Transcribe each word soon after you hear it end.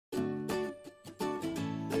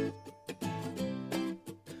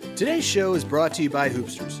Today's show is brought to you by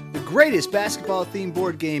Hoopsters, the greatest basketball-themed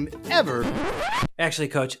board game ever. Actually,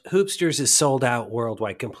 Coach, Hoopsters is sold out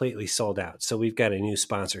worldwide, completely sold out. So we've got a new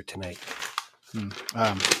sponsor tonight.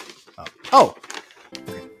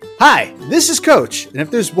 Hi, this is Coach, and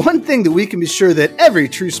if there's one thing that we can be sure that every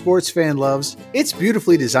true sports fan loves, it's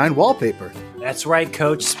beautifully designed wallpaper. That's right,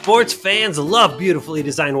 Coach. Sports fans love beautifully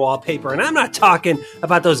designed wallpaper, and I'm not talking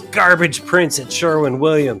about those garbage prints at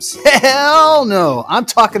Sherwin-Williams. Hell no! I'm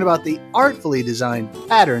talking about the artfully designed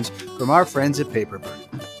patterns from our friends at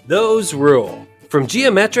Paperbird. Those rule. From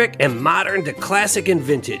geometric and modern to classic and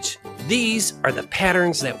vintage, these are the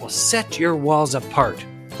patterns that will set your walls apart.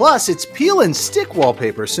 Plus, it's peel and stick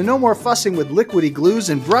wallpaper, so no more fussing with liquidy glues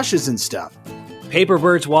and brushes and stuff.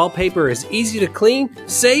 Paperbird's wallpaper is easy to clean,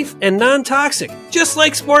 safe, and non-toxic, just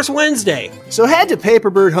like Sports Wednesday. So head to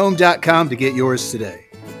paperbirdhome.com to get yours today.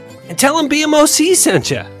 And tell them BMOC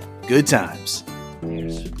sent you. Good times.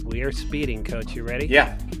 We are speeding, Coach. You ready?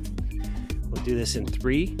 Yeah. We'll do this in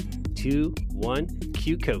 3, 2, 1.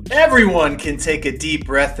 Cue, Coach. Everyone can take a deep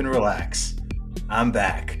breath and relax. I'm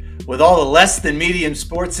back with all the less than medium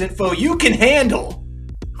sports info you can handle.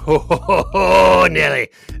 Oh, Nelly,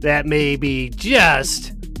 that may be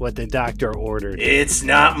just what the doctor ordered. It's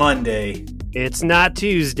not Monday. It's not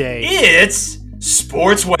Tuesday. It's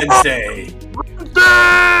Sports Wednesday.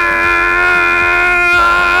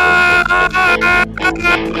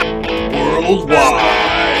 Worldwide.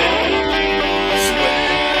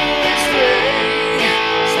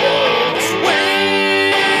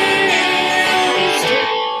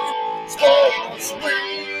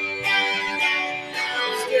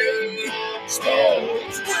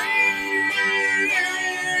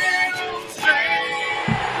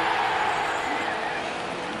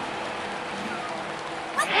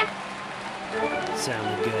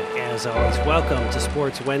 Sounded good, as always. Welcome to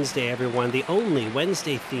Sports Wednesday, everyone. The only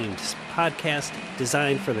Wednesday-themed podcast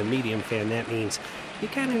designed for the medium fan. That means you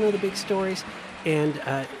kind of know the big stories, and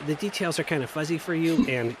the details are kind of fuzzy for you,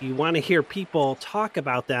 and you want to hear people talk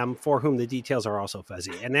about them for whom the details are also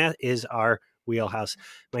fuzzy, and that is our wheelhouse.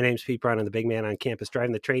 My name's Pete Brown. I'm the big man on campus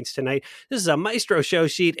driving the trains tonight. This is a Maestro show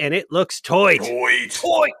sheet, and it looks toit.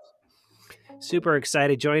 Super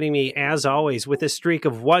excited. Joining me, as always, with a streak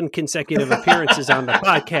of 1 consecutive appearances on the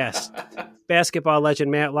podcast, basketball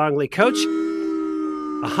legend Matt Longley. Coach,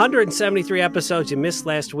 173 episodes you missed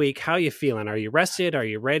last week. How you feeling? Are you rested? Are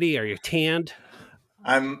you ready? Are you tanned?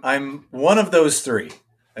 I'm one of those three,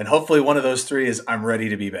 and hopefully one of those three is I'm ready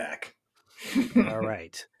to be back. All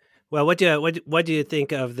right. Well, what do you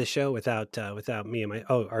think of the show without me and my?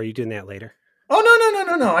 Oh, are you doing that later?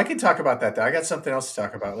 Oh, no. I can talk about that, though. I got something else to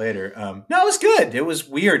talk about later. No, it was good. It was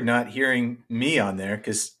weird not hearing me on there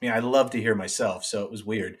because I love to hear myself, so it was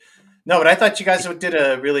weird. No, but I thought you guys did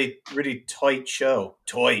a really, really tight show.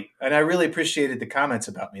 And I really appreciated the comments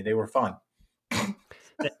about me. They were fun.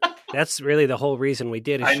 That's really the whole reason we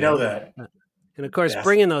did a show. I know that. And, of course,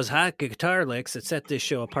 bringing those hot guitar licks that set this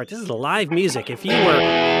show apart. This is live music. If you were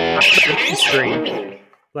on the stream,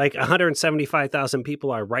 like 175,000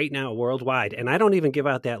 people are right now worldwide, and I don't even give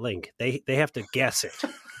out that link. They have to guess it.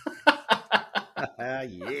 Yeah.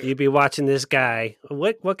 You'd be watching this guy.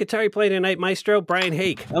 What guitar you playing tonight, Maestro? Brian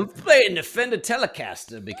Hake. I'm playing the Fender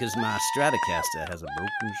Telecaster because my Stratocaster has a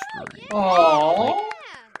broken string. Aww.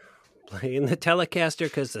 Playing the Telecaster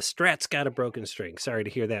because the Strat's got a broken string. Sorry to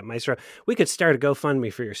hear that, Maestro. We could start a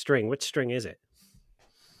GoFundMe for your string. Which string is it?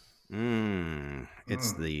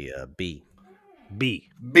 It's the B. B.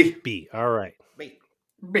 All right. B.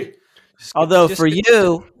 Although for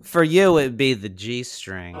you, it'd be the G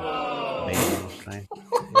string.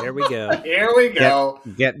 There we go. Here we go.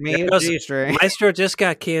 Get me a G string. Maestro just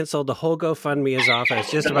got canceled. The whole GoFundMe is off. I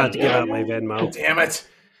was just about to give out my Venmo. Damn it.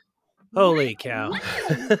 Holy cow.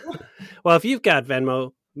 Well, if you've got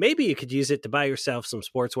Venmo, maybe you could use it to buy yourself some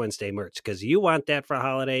Sports Wednesday merch because you want that for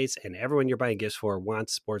holidays, and everyone you're buying gifts for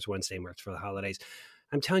wants Sports Wednesday merch for the holidays.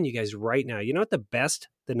 I'm telling you guys right now, you know what the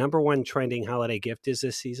number one trending holiday gift is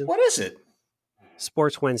this season? What is it?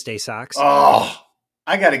 Sports Wednesday socks. Oh,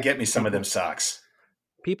 I got to get me some of them socks.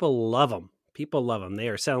 People love them. They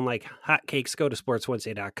are selling like hotcakes. Go to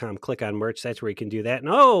sportswednesday.com, click on merch. That's where you can do that.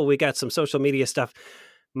 And we got some social media stuff.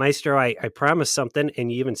 Maestro, I promised something, and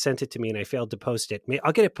you even sent it to me, and I failed to post it.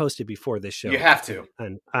 I'll get it posted before this show. You have to.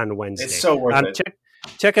 On Wednesday. It's so worth it.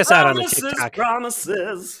 Check us out on the TikTok.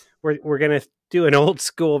 Promises. We're going to do an old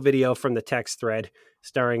school video from the text thread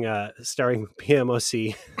starring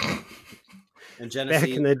PMOC. And Genesee,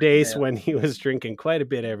 back in the days when he was drinking quite a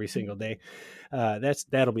bit every single day.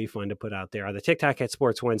 That'll be fun to put out there on the TikTok at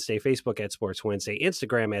Sports Wednesday, Facebook at Sports Wednesday,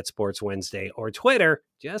 Instagram at Sports Wednesday, or Twitter,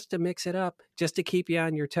 just to mix it up, just to keep you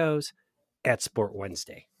on your toes, at Sport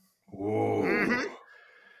Wednesday. Whoa.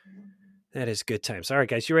 That is good times. All right,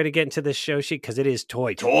 guys, you ready to get into this show sheet? Because it is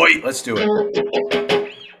toy. Let's do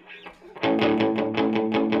it.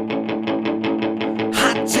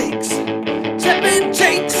 hot takes, tepid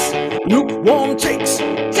takes, lukewarm takes,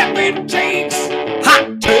 tepid takes,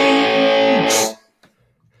 hot takes.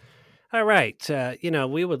 All right.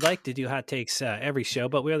 We would like to do hot takes every show,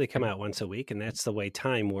 but we only come out once a week, and that's the way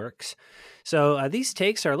time works. So these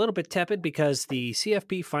takes are a little bit tepid because the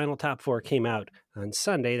CFP final top 4 came out on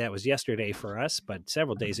Sunday. That was yesterday for us, but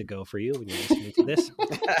several days ago for you when you're listening to this.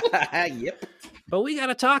 Yep. But we got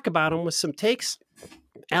to talk about them with some takes.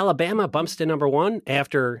 Alabama bumps to number 1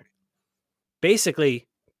 after basically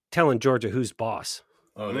telling Georgia who's boss.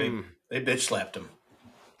 Oh, they bitch slapped him.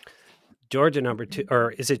 Georgia number 2,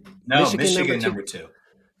 or is it No, Michigan number 2.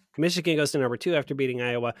 Michigan goes to number 2 after beating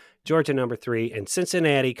Iowa. Georgia number 3, and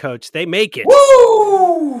Cincinnati, coach, they make it.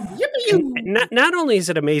 Woo! Not only is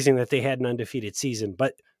it amazing that they had an undefeated season,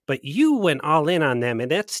 but you went all in on them, and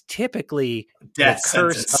that's typically Death the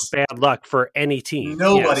curse sentence. of bad luck for any team.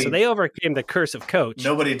 Nobody- so they overcame the curse of coach.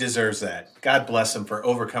 Nobody deserves that. God bless them for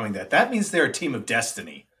overcoming that. That means they're a team of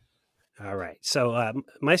destiny. All right. So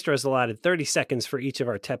Maestro has allotted 30 seconds for each of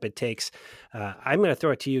our tepid takes. I'm going to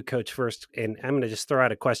throw it to you, Coach, first, and I'm going to just throw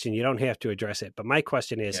out a question. You don't have to address it. But my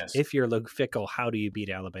question is, Yes. if you're Luke Fickell, how do you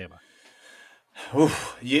beat Alabama?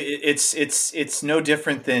 Oof. It's no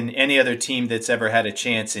different than any other team that's ever had a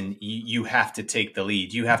chance, and you have to take the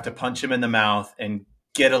lead. You have to punch them in the mouth and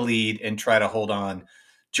get a lead and try to hold on.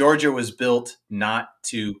 Georgia was built not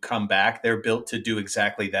to come back. They're built to do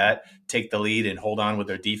exactly that, take the lead and hold on with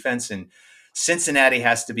their defense. And Cincinnati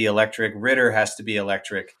has to be electric. Ritter has to be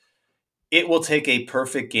electric. It will take a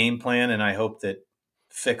perfect game plan, and I hope that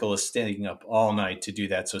Fickell is staying up all night to do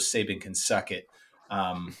that so Saban can suck it.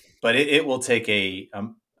 But it will take a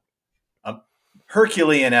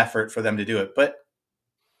Herculean effort for them to do it. But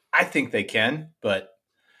I think they can. But,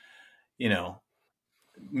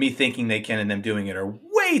 me thinking they can and them doing it are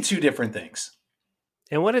way two different things.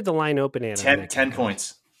 And what did the line open at? 10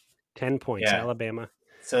 points. 10 points, Yeah. Alabama.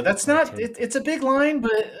 So that's not – it's a big line,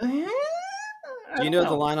 but Do you know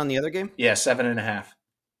the line on the other game? Yeah, 7.5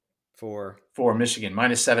 For Michigan,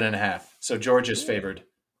 minus 7.5. So Georgia's favored.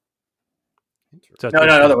 So No,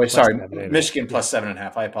 other way. plus Sorry, 7.5. Michigan plus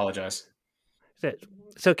 7.5. I apologize.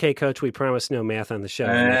 It's okay, Coach. We promise no math on the show.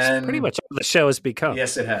 And And- that's pretty much all the show has become.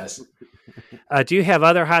 Yes, it has. Do you have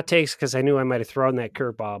other hot takes? Because I knew I might have thrown that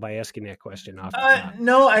curveball by asking that question off the top.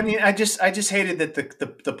 No, I mean, I just hated that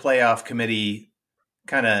the playoff committee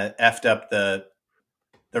kind of effed up the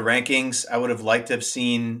rankings. I would have liked to have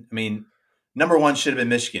seen. I mean, number 1 should have been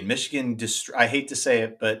Michigan. Michigan, I hate to say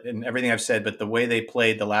it, but and everything I've said, but the way they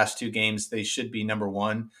played the last 2 games, they should be number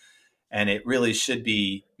 1, and it really should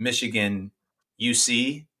be Michigan,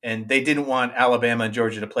 UC. And they didn't want Alabama and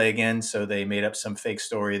Georgia to play again, so they made up some fake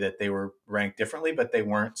story that they were ranked differently, but they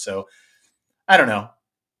weren't. So I don't know.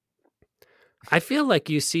 I feel like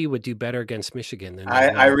UC would do better against Michigan than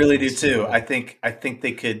I really do against too. Alabama. I think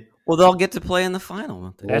they could. well, they'll get to play in the final,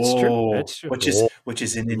 won't they? That's true. Whoa. That's true. Which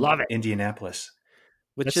is in Love it. Indianapolis.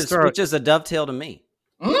 which let's throw it- is a dovetail to me.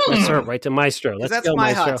 Let's throw it right to Maestro. 'Cause Let's that's go,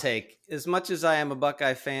 my Maestro. hot take. As much as I am a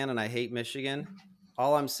Buckeye fan and I hate Michigan,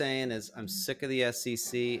 all I'm saying is I'm sick of the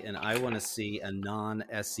SEC and I want to see a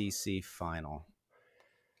non-SEC final.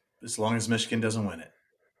 As long as Michigan doesn't win it.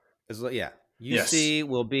 UC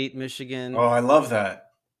will beat Michigan Oh, I love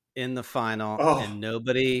that. in the final, Oh. and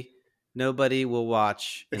nobody will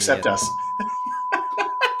watch any Except of us.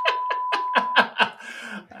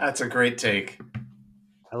 That's a great take.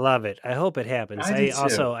 I love it. I hope it happens. I do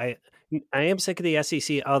too. I am sick of the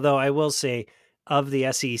SEC, although I will say of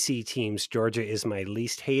the SEC teams, Georgia is my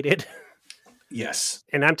least hated. Yes.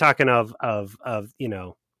 And I'm talking of I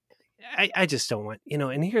just don't want,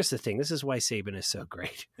 and here's the thing. This is why Saban is so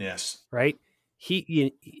great, Yes. right?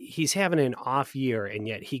 He's having an off year, and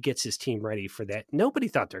yet he gets his team ready for that. Nobody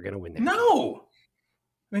thought they're going to win that. No.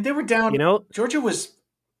 I mean, they were down. Georgia was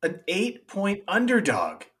an 8-point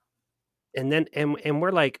underdog. And then and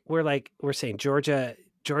we're saying Georgia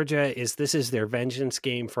this is their vengeance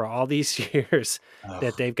game for all these years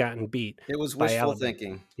that they've gotten beat. It was by wishful Alabama.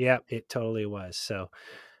 thinking. Yeah, it totally was. So,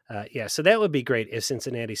 so that would be great if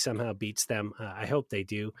Cincinnati somehow beats them. I hope they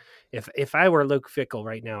do. If I were Luke Fickell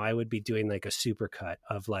right now, I would be doing like a supercut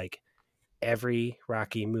of like every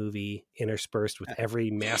Rocky movie interspersed with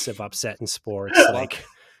every massive upset in sports. Like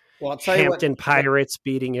Well, I'll tell you Hampton what, Pirates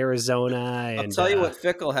beating Arizona. I'll And tell you what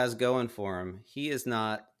Fickell has going for him. He is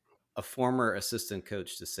not a former assistant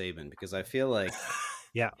coach to Saban, because I feel like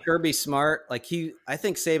Kirby Smart, I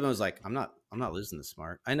think Saban was like, I'm not losing to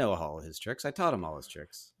Smart. I know all of his tricks. I taught him all his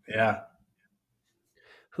tricks. Yeah.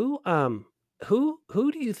 Who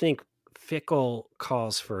do you think Fickell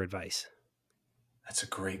calls for advice? That's a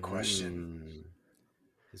great question.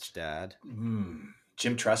 His dad.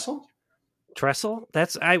 Jim Tressel? Tressel?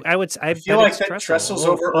 That's I feel like that Tressel's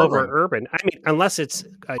over Urban. I mean, unless it's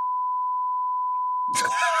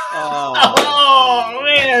oh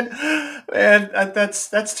man,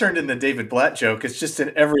 that's turned into David Blatt joke. It's just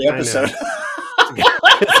in every episode.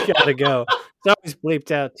 It's gotta go. It's always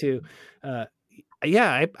bleeped out too. I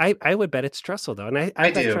would bet it's Tressel though, and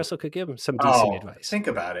I bet Tressel could give him some decent advice. Think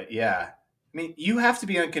about it. Yeah, I mean, you have to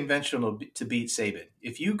be unconventional to beat Saban.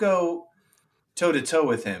 If you go toe to toe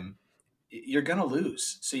with him, you're going to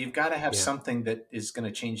lose. So you've got to have something that is going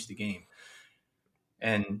to change the game.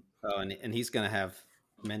 And he's going to have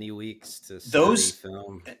many weeks to those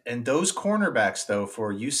film. And those cornerbacks, though,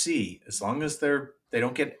 for UC, as long as they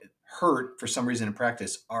don't get hurt for some reason in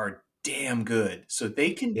practice, are damn good. So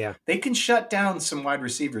they can shut down some wide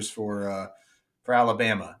receivers for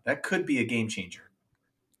Alabama. That could be a game changer.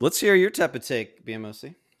 Let's hear your tepid take,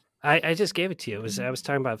 BMOC. I just gave it to you. I was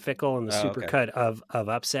talking about Fickell and the supercut of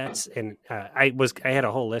upsets, and I had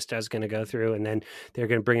a whole list I was going to go through, and then they're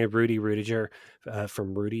going to bring in Rudy Rudiger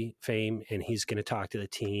from Rudy fame, and he's going to talk to the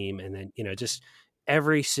team, and then just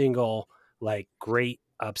every single great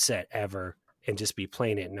upset ever, and just be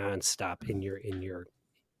playing it nonstop in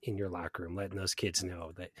your locker room, letting those kids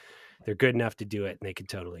know that they're good enough to do it, and they can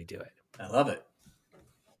totally do it. I love it.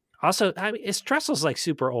 Also, I mean, Tressel's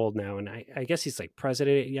super old now, and I guess he's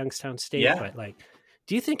president at Youngstown State. Yeah. But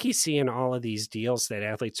do you think he's seeing all of these deals that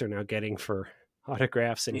athletes are now getting for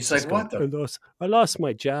autographs? And he's like, "What? I lost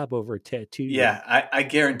my job over a tattoo." Yeah, I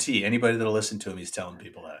guarantee anybody that'll listen to him, he's telling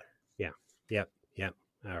people that. Yeah. Yep.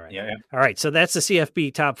 All right. Yeah. All right. So that's the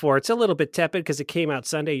CFB top four. It's a little bit tepid because it came out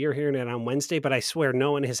Sunday. You're hearing it on Wednesday, but I swear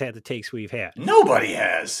no one has had the takes we've had. Nobody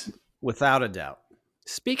has, without a doubt.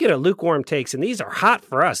 Speaking of lukewarm takes, and these are hot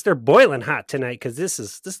for us. They're boiling hot tonight because this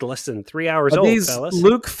is less than 3 hours old, these fellas.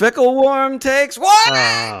 Luke Fickell warm takes? What?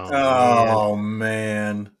 Oh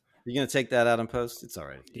man. You gonna take that out in post? It's all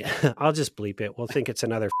right. Yeah, I'll just bleep it. We'll think it's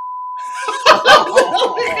another.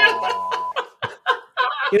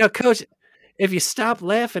 Coach, if you stop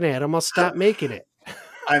laughing at him, I'll stop making it.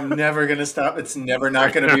 I'm never gonna stop. It's never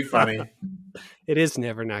not gonna be funny. It is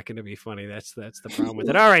never not going to be funny. That's the problem with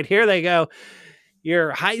it. All right, here they go.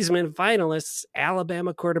 Your Heisman finalists: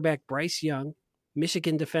 Alabama quarterback Bryce Young,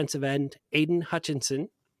 Michigan defensive end Aiden Hutchinson,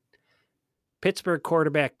 Pittsburgh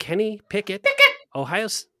quarterback Kenny Pickett, Ohio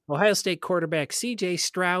State quarterback C.J.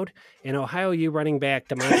 Stroud, and Ohio U running back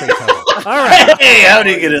DeMontre Tuttle. All right. Hey, how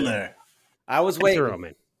do you get in there? I was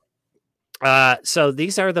waiting. So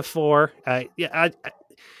these are the four.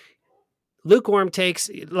 Lukewarm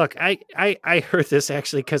takes. Look, I heard this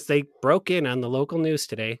actually because they broke in on the local news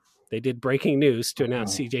today. They did breaking news to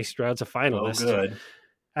announce C.J. Stroud's a finalist. Oh, good.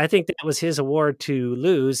 I think that was his award to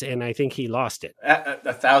lose, and I think he lost it.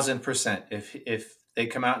 1,000%. If they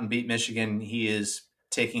come out and beat Michigan, he is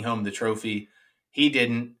taking home the trophy. He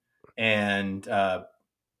didn't, and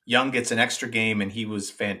Young gets an extra game, and he was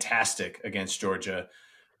fantastic against Georgia.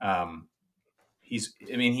 He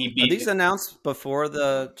beat. Are these announced before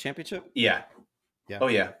the championship? Yeah. Oh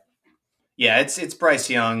yeah. Yeah, it's Bryce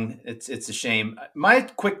Young. It's a shame. My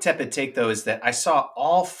quick tepid take though is that I saw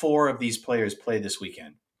all four of these players play this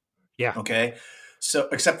weekend. Yeah. Okay. So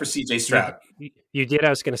except for CJ Stroud. You did. I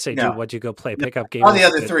was going to say, dude, what'd you go play? Pickup game. All the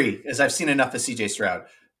other three, as I've seen enough of CJ Stroud.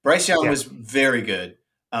 Bryce Young was very good.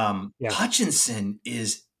 Hutchinson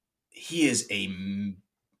he's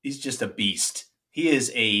just a beast. He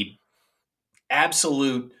is a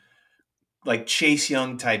absolute Chase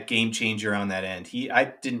Young type game changer on that end. I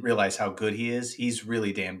didn't realize how good he is. He's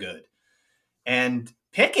really damn good. And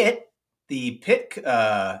Pickett, the Pitt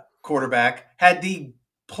quarterback, had the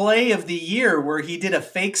play of the year where he did a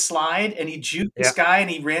fake slide and he juked this guy and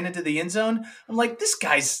he ran into the end zone. I'm like,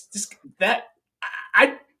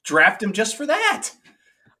 I'd draft him just for that.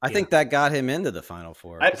 I think that got him into the Final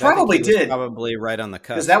Four. I probably did. Probably right on the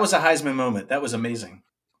cusp. Because that was a Heisman moment. That was amazing.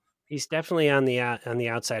 He's definitely on the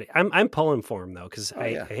outside. I'm pulling for him though because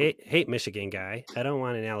I hate Michigan guy. I don't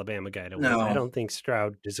want an Alabama guy to win. I don't think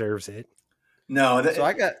Stroud deserves it. No,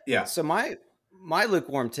 So my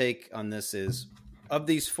lukewarm take on this is, of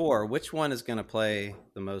these four, which one is going to play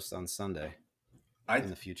the most on Sunday in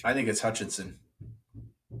the future? I think it's Hutchinson.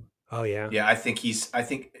 Oh yeah. Yeah, I think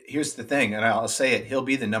here's the thing, and I'll say it, he'll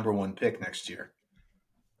be the number 1 pick next year.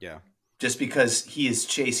 Yeah. Just because he is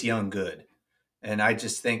Chase Young good. And I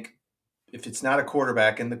just think if it's not a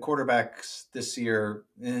quarterback, and the quarterbacks this year,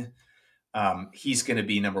 he's going to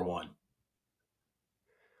be number 1.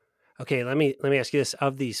 Okay, let me ask you this: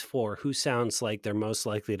 of these 4, who sounds like they're most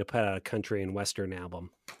likely to put out a country and western album?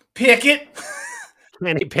 Pickett.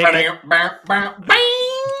 Kenny Pickett.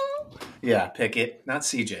 Yeah, Pickett, not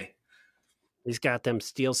CJ. He's got them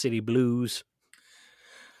Steel City Blues.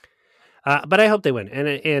 But I hope they win.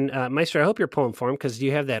 And Maestro, I hope you're pulling for him because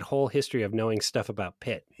you have that whole history of knowing stuff about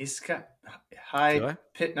Pitt. He's got high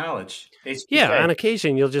Pitt knowledge. HPK. Yeah, on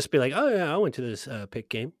occasion you'll just be like, "Oh yeah, I went to this Pitt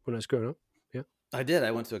game when I was growing up." Yeah, I did.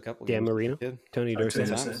 I went to a couple. Dan games. Marino, Tony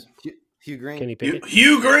Dorsett, Hugh Green, Kenny Pickett.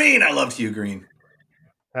 Hugh Green. I loved Hugh Green.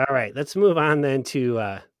 All right, let's move on then to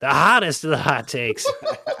the hottest of the hot takes.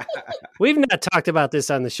 We've not talked about this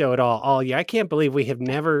on the show at all year. I can't believe we have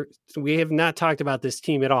not talked about this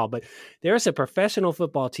team at all. But there's a professional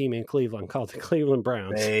football team in Cleveland called the Cleveland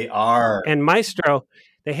Browns. They are. And Maestro,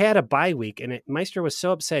 they had a bye week, and Maestro was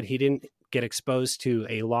so upset he didn't get exposed to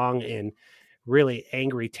a long and really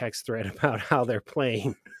angry text thread about how they're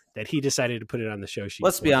playing that he decided to put it on the show sheet.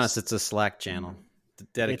 Let's be honest, it's a Slack channel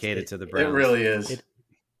dedicated to the Browns. It really is.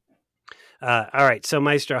 All right, so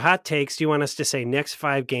Maestro, hot takes. Do you want us to say next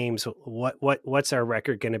 5 games? What's our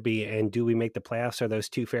record going to be, and do we make the playoffs? Are those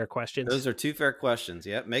 2 fair questions? Those are 2 fair questions.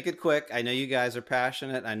 Yep, make it quick. I know you guys are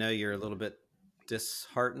passionate. I know you're a little bit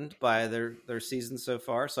disheartened by their season so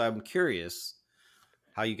far. So I'm curious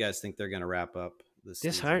how you guys think they're going to wrap up this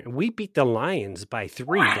season. We beat the Lions by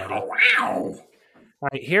 3, buddy. Wow. All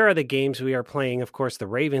right, here are the games we are playing. Of course, the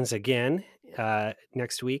Ravens again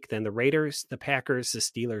next week, then the Raiders, the Packers, the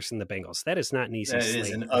Steelers, and the Bengals. That is not an easy slate. That is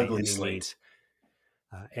an ugly slate.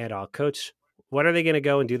 At all. Coach, what are they going to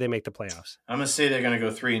go and do they make the playoffs? I'm going to say they're going to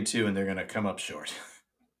go 3-2 and they're going to come up short.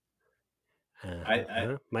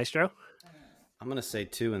 Maestro? I'm going to say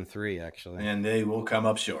 2-3, actually. And they will come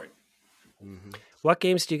up short. Mm-hmm. What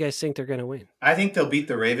games do you guys think they're going to win? I think they'll beat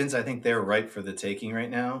the Ravens. I think they're ripe for the taking right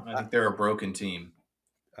now. I think they're a broken team.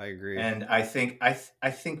 I agree. And I think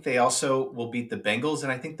they also will beat the Bengals,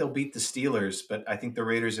 and I think they'll beat the Steelers, but I think the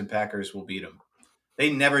Raiders and Packers will beat them. They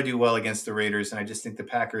never do well against the Raiders, and I just think the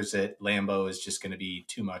Packers at Lambeau is just going to be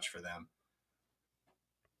too much for them.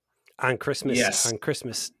 On Christmas, yes. On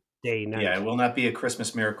Christmas Day night. Yeah, it will not be a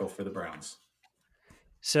Christmas miracle for the Browns.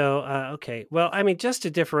 So, okay. Well, I mean, just to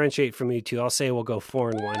differentiate from you two, I'll say we'll go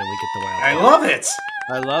 4-1 and we get the wild card. I love it.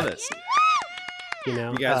 I love it. You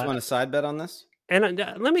know, you guys want a side bet on this? And I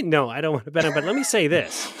don't want to bet on, but let me say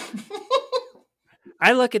this.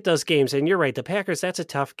 I look at those games, and you're right. The Packers, that's a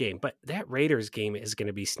tough game, but that Raiders game is going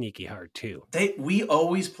to be sneaky hard too. We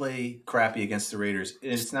always play crappy against the Raiders.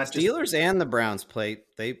 It's not just Steelers and the Browns play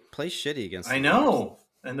shitty against the know.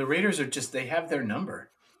 And the Raiders they have their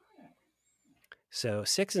number. So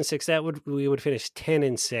 6-6, we would finish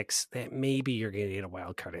 10-6. That maybe you're going to get a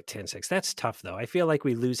wild card at 10-6. That's tough though. I feel like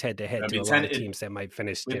we lose head to head to a lot of teams that might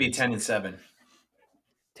finish. We'd be 10-7.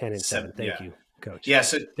 10-7. Thank you, Coach. Yeah,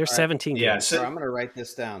 so there's 17 games. Yeah, so I'm going to write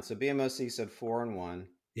this down. So BMOC said 4-1.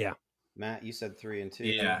 Yeah. Matt, you said 3-2.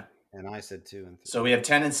 Yeah. And I said 2-3. So we have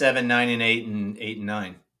 10-7, 9-8, and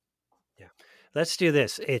 8-9. Yeah. Let's do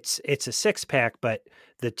this. It's a 6-pack, but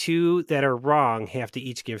the 2 that are wrong have to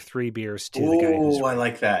each give 3 beers to the guy who's right. I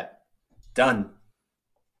like that. Done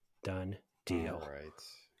deal. All right.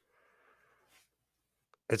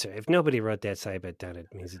 That's right. If nobody wrote that side bet down, it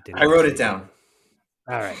means it didn't. I wrote it down.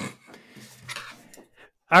 All right.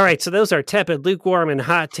 All right. So those are tepid, lukewarm, and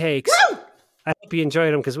hot takes. Woo! I hope you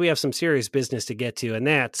enjoyed them because we have some serious business to get to, and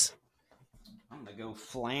that's. I'm going to go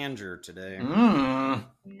flanger today.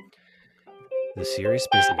 The serious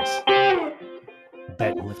business.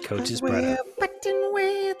 Betting with Coach's brother. Betting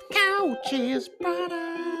with Coach's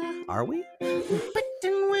brother. Are we?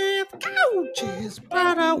 Betting with Coach's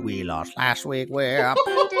brother. We lost last week. We're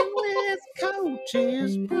betting with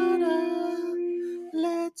Coach's brother.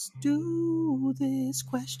 Let's do this ?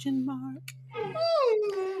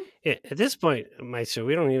 Yeah, at this point, Maestro,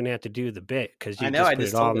 we don't even have to do the bit because you just put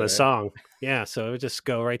it all in the song. Yeah, so it would just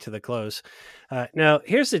go right to the close. Now,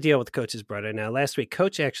 here's the deal with Coach's brother. Now, last week,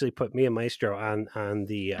 Coach actually put me and Maestro on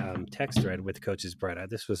the text thread with Coach's brother.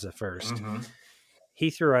 This was the first. Mm-hmm. He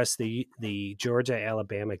threw us the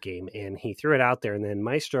Georgia-Alabama game, and he threw it out there, and then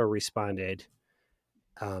Maestro responded,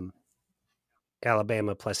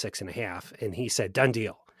 Alabama plus 6.5, and he said, done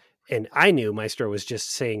deal. And I knew Maestro was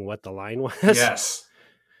just saying what the line was. Yes.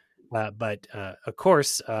 But of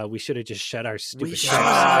course, we should have just shut our stupid shots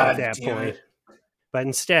at that point. But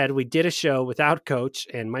instead, we did a show without Coach,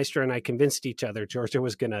 and Maestro and I convinced each other Georgia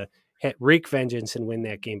was going to wreak vengeance and win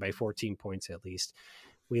that game by 14 points at least.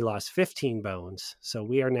 We lost 15 bones, so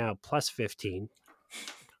we are now plus 15.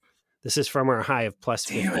 This is from our high of plus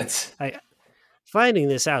 15. Damn it. Finding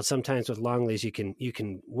this out sometimes with Longley's, you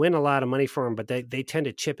can win a lot of money for them, but they tend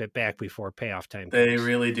to chip it back before payoff time. They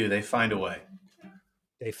really do. They find a way.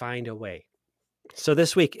 They find a way. So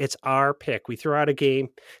this week, it's our pick. We throw out a game.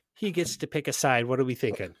 He gets to pick a side. What are we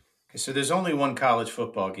thinking? Okay, so there's only one college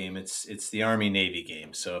football game. It's the Army-Navy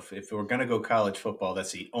game. So if we're going to go college football,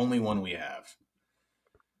 that's the only one we have.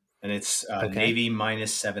 And it's Navy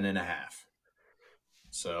minus 7.5.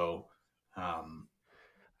 So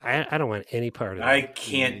I don't want any part of that. I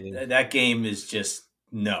can't. That game is just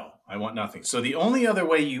no. I want nothing. So the only other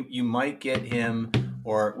way you might get him,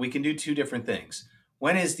 or we can do two different things.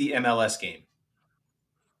 When is the MLS game?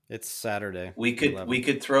 It's Saturday. We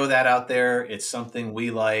could throw that out there. It's something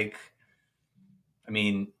we like. I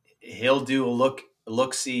mean, he'll do a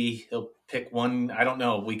look-see. He'll pick one. I don't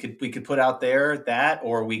know. We could put out there that,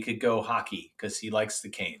 or we could go hockey because he likes the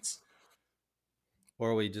Canes.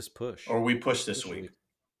 Or we just push. Or we push this week.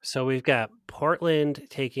 So we've got Portland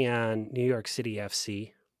taking on New York City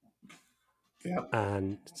FC. Yeah.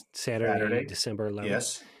 On Saturday, December 11th.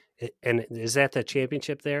 Yes. And is that the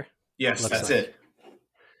championship there? Yes, that's it.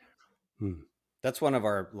 That's one of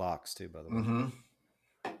our locks too, by the way. Mm-hmm.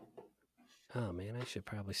 Oh man, I should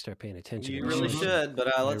probably start paying attention. You really should, but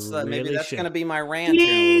maybe that's going to be my rant.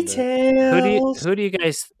 Who do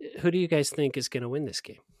you guys think is going to win this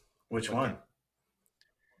game? Which one?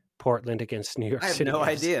 Portland against New York City. I have no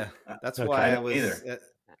idea. That's why I was either.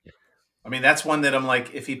 I mean, that's one that I'm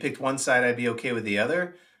like, if he picked one side, I'd be okay with the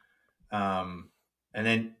other. And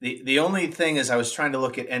then the only thing is, I was trying to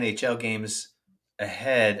look at NHL games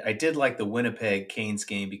ahead. I did like the Winnipeg Canes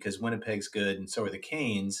game because Winnipeg's good, and so are the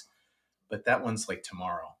Canes. But that one's like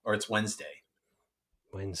tomorrow, or it's Wednesday.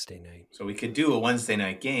 Wednesday night. So we could do a Wednesday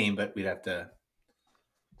night game, but we'd have to.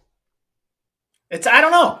 I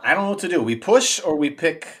don't know. I don't know what to do. We push or we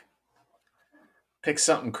pick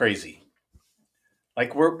something crazy.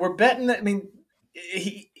 Like we're betting. I mean,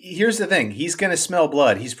 here's the thing. He's going to smell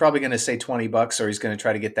blood. He's probably going to say $20, or he's going to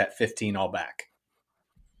try to get that 15 all back.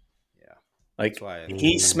 Yeah. Like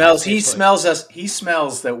he smells us. He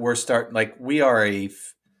smells that we're starting. Like we are a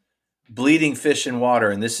bleeding fish in water,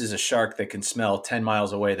 and this is a shark that can smell 10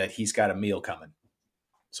 miles away that he's got a meal coming.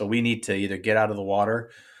 So we need to either get out of the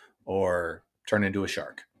water or turn into a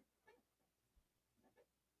shark.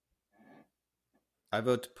 I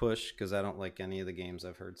vote to push because I don't like any of the games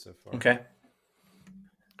I've heard so far. Okay.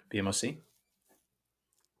 BMOC?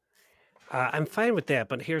 I'm fine with that,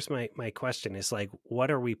 but here's my question is like,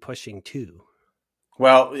 what are we pushing to?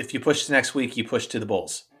 Well, if you push to next week, you push to the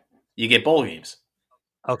Bulls. You get bowl games.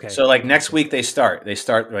 Okay. So like next week they start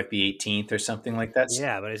like the 18th or something like that.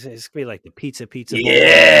 Yeah, but it's going to be like the pizza.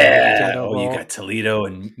 Yeah. Bowl. You got Toledo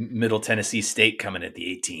and Middle Tennessee State coming at the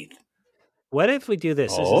 18th. What if we do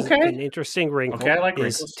this? This is an interesting wrinkle. Okay, I like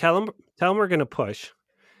wrinkles. Tell him we're going to push,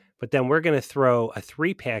 but then we're going to throw a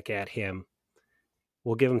 3-pack at him.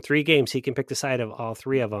 We'll give him 3 games. He can pick the side of all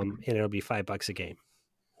 3 of them, and it'll be $5 a game.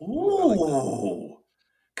 Ooh.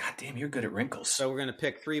 God damn, you're good at wrinkles. So we're going to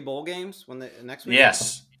pick 3 bowl games next week?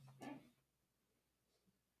 Yes.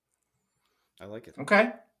 I like it. Okay.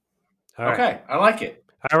 All right. Okay, I like it.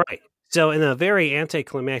 All right. So in a very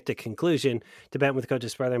anticlimactic conclusion to Bet with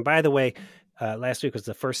Coach's brother, and by the way, last week was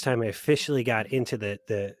the first time I officially got into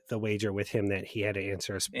the wager with him that he had to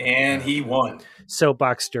answer a and he won.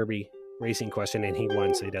 Soapbox Derby racing question, and he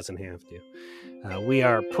won, so he doesn't have to. We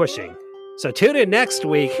are pushing. So tune in next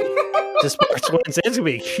week to Sports Wednesday. It's going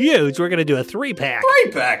to be huge. We're going to do a 3-pack.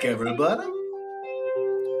 3-pack, everybody.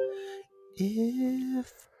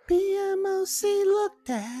 If BMOC looked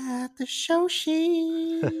at the show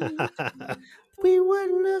sheet, we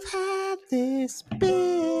wouldn't have had this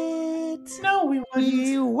bit. No, we wouldn't.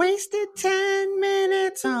 We wasted 10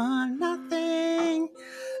 minutes on nothing.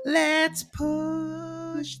 Let's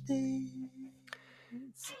push this.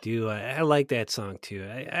 I like that song too.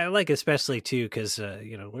 I like especially too because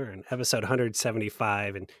we're in episode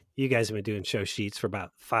 175 and you guys have been doing show sheets for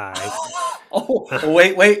about 5.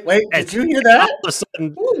 Wait! Did you hear that? All of a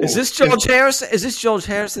sudden, is this George Harrison? Is this George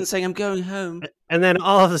Harrison saying I'm going home? And then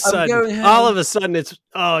all of a sudden, it's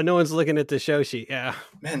no one's looking at the show sheet. Yeah,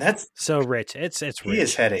 man, that's so rich. It's rich. He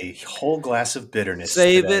has had a whole glass of bitterness.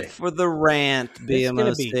 Save today. it for the rant,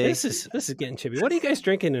 BMOC. This is getting chippy. What are you guys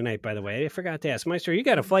drinking tonight? By the way, I forgot to ask, Meister. You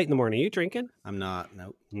got a flight in the morning. Are you drinking? I'm not.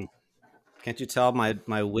 Nope. Can't you tell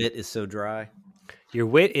my wit is so dry? Your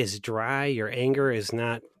wit is dry. Your anger is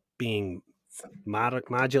not being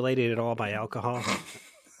modulated at all by alcohol?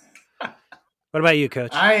 What about you,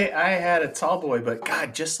 Coach? I had a tall boy, but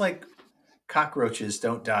God, just like cockroaches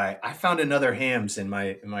don't die, I found another Hams in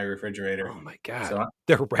my refrigerator. Oh my God! So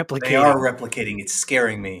they're replicating. They are replicating. It's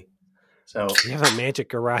scaring me. So you have a magic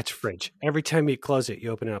garage fridge. Every time you close it,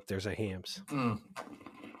 you open it up. There's a Hams.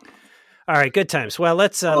 All right, good times. Well,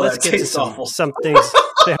 let's get to some things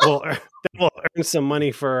that will earn some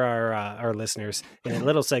money for our listeners in a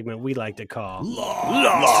little segment we like to call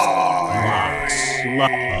Locks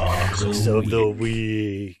of the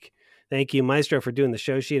Week. Thank you, Maestro, for doing the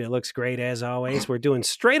show sheet. It looks great as always. We're doing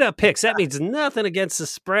straight up picks. That means nothing against the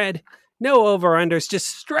spread. No over-unders, just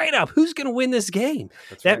straight up. Who's going to win this game?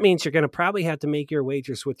 That means you're going to probably have to make your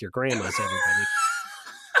wagers with your grandmas, everybody.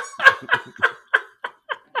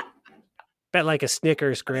 Bet like a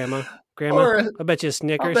Snickers, Grandma. I bet you a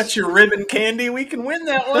Snickers. I bet you ribbon candy. We can win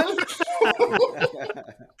that one.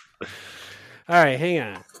 All right, hang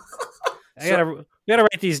on. I gotta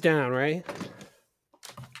write these down, right?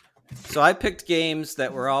 So I picked games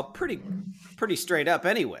that were all pretty straight up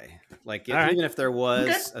anyway. Like even if there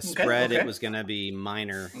was a spread, it was going to be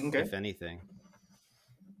minor, if anything.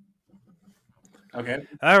 Okay.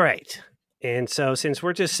 All right. And so since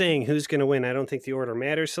we're just saying who's going to win, I don't think the order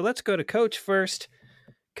matters. So let's go to Coach first.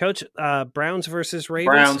 Coach, Browns versus Ravens.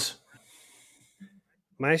 Browns.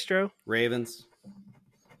 Maestro? Ravens.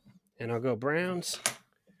 And I'll go Browns.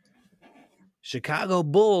 Chicago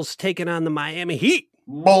Bulls taking on the Miami Heat.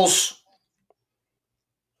 Bulls.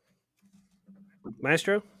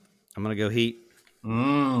 Maestro? I'm going to go Heat.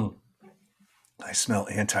 I smell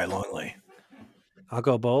anti-Longley. I'll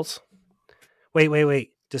go Bulls. Wait.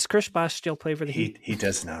 Does Chris Bosh still play for the Heat? He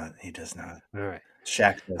does not. All right.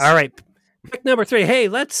 Shaq does. All right. Pick number 3. Hey,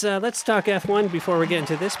 let's talk F1 before we get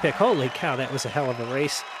into this pick. Holy cow, that was a hell of a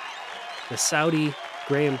race. The Saudi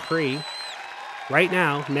Grand Prix. Right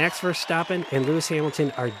now, Max Verstappen and Lewis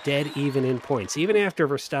Hamilton are dead even in points, even after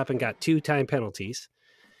Verstappen got 2 time penalties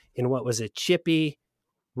in what was a chippy,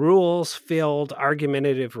 rules-filled,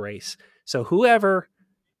 argumentative race. So whoever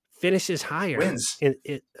finishes higher, wins.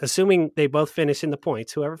 Assuming they both finish in the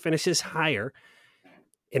points, whoever finishes higher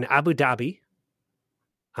in Abu Dhabi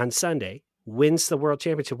on Sunday wins the world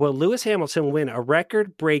championship. Will Lewis Hamilton win a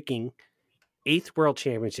record-breaking 8th world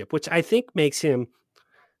championship, which I think makes him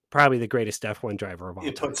probably the greatest F1 driver of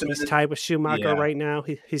all time. He's tied with Schumacher right now.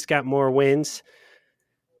 He's got more wins.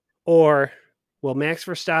 Or will Max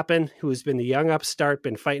Verstappen, who has been the young upstart,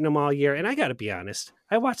 been fighting them all year, and I got to be honest,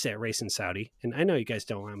 I watched that race in Saudi, and I know you guys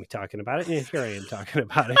don't want me talking about it, and here I am talking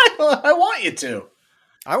about it. I want you to.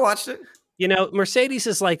 I watched it. You know, Mercedes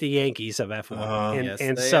is like the Yankees of F1.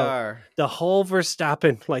 And so are. The whole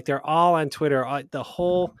Verstappen, like they're all on Twitter,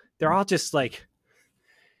 they're all just like,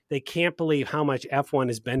 they can't believe how much F1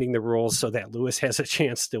 is bending the rules so that Lewis has a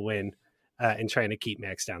chance to win and trying to keep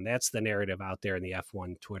Max down. That's the narrative out there in the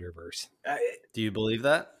F1 Twitterverse. Do you believe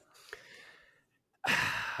that?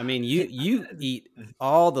 I mean, you eat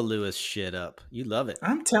all the Lewis shit up. You love it.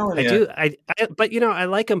 I'm telling you. I do. But, you know, I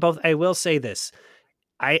like them both. I will say this.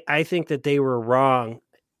 I think that they were wrong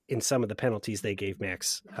in some of the penalties they gave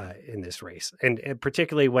Max in this race. And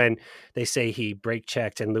particularly when they say he brake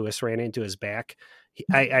checked and Lewis ran into his back.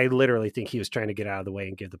 I literally think he was trying to get out of the way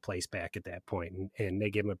and give the place back at that point. And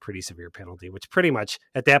they gave him a pretty severe penalty, which pretty much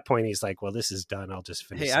at that point, he's like, well, this is done. I'll just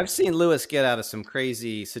finish. Hey, I've seen Lewis get out of some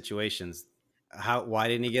crazy situations. Why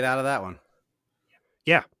didn't he get out of that one?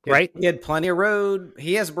 Yeah. Right. He had plenty of road.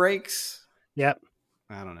 He has brakes. Yep.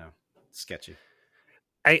 I don't know. Sketchy.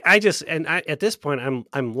 I at this point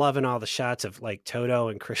I'm loving all the shots of like Toto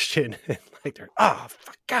and Christian and like they're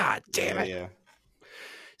God damn it. Yeah.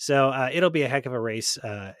 So it'll be a heck of a race.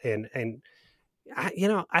 And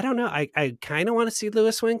I don't know. I kind of want to see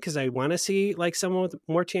Lewis win because I want to see like someone with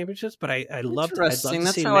more championships, but I'd love to see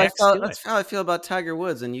Max do it. That's how I feel about Tiger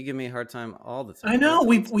Woods, and you give me a hard time all the time. I know.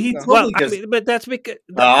 But that's because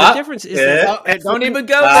the difference is that don't even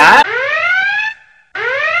go there.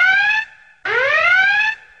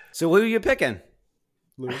 So who are you picking?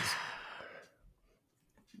 Lewis.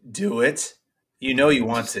 Do it. You know you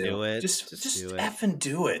want to. Do it. Just do it. Effing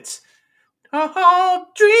do it. Oh,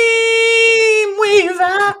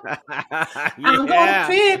 Dreamweaver. I'm gonna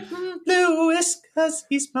pick Lewis because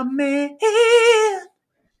he's my man.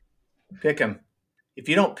 Pick him. If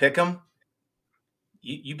you don't pick him,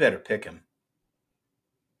 you better pick him.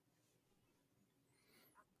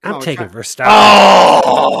 I'm taking Verstappen.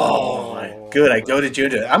 Oh, good. I goaded you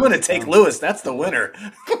to it. I'm going to take Lewis. That's the winner.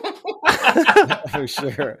 For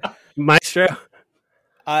sure. Maestro.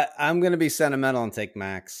 I'm going to be sentimental and take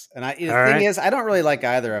Max. And the thing is, I don't really like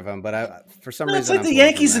either of them, but for some reason, it's like the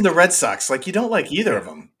Yankees and the Red Sox. Like you don't like either of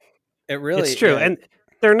them. It's true, and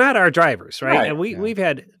they're not our drivers, right? And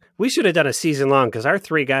we should have done a season long because our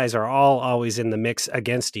three guys are all always in the mix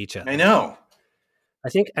against each other. I know. I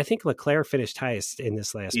think Leclerc finished highest in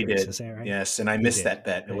this last race. Did. Is that right? Yes, and I missed that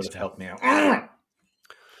bet. It would have helped me out.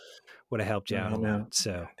 Would have helped you out a lot.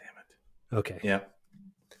 So, God damn it. Okay. Yeah.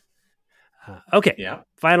 Okay. Yeah.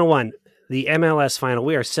 Final one, the MLS final.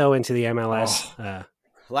 We are so into the MLS.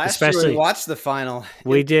 Last year we watched the final.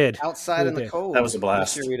 We did. Outside in the cold. That was a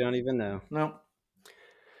blast. This year we don't even know. No.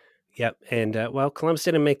 Yep. And, Columbus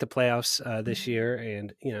didn't make the playoffs this year.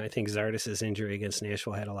 And, I think Zardes' injury against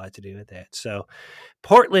Nashville had a lot to do with that. So,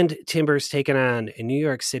 Portland Timbers taking on New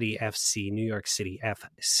York City FC. New York City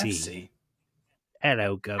FC.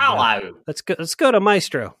 Hello, Governor. Hello. Let's go to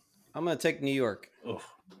Maestro. I'm going to take New York. Oh,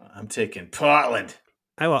 I'm taking Portland.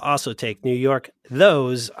 I will also take New York.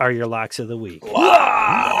 Those are your locks of the week.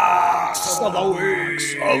 Locks of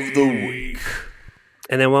the week.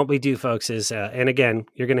 And then what we do, folks, is, and again,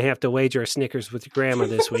 you're going to have to wager a Snickers with your grandma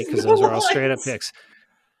this week because those are all straight up picks.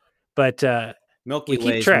 But Milky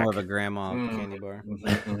Way is more of a grandma candy bar.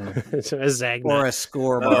 It's a Zagnut. Or a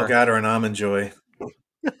score bar. Oh, God, or an Almond Joy.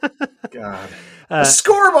 God. A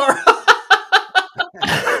score bar.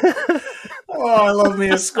 Oh, I love me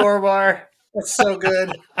a score bar. That's so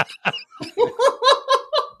good.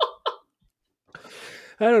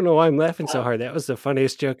 I don't know why I'm laughing so hard. That was the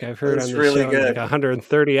funniest joke I've heard on this really show good. in like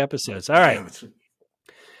 130 episodes. All right.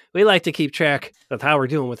 We like to keep track of how we're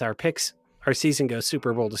doing with our picks. Our season goes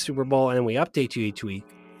Super Bowl to Super Bowl, and we update you each week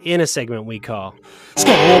in a segment we call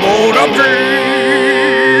Scoreboard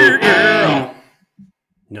Update. Yeah.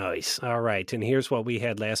 Nice. All right. And here's what we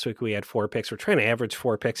had last week. We had 4 picks. We're trying to average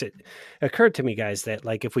 4 picks. It occurred to me, guys, that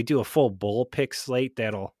like if we do a full bull pick slate,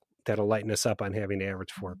 that'll lighten us up on having to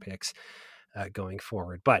average 4 picks going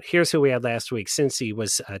forward. But here's who we had last week. Cincy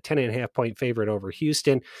was a 10.5-point favorite over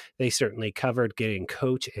Houston. They certainly covered, getting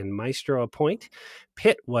Coach and Maestro a point.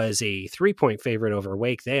 Pitt was a 3-point favorite over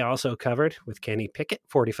Wake. They also covered with Kenny Pickett,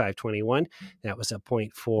 45-21. That was a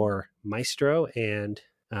point for Maestro. And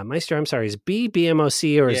Maestro, I'm sorry, is B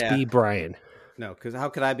BMOC or is B Brian? No, because how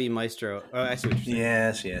could I be Maestro? Oh, I see what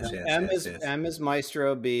you're saying. Yes. M is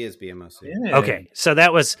Maestro, B is BMOC. Yeah. Okay, so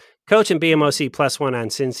that was Coach and BMOC +1 on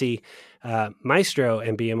Cincy, Maestro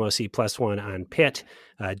and BMOC +1 on Pitt.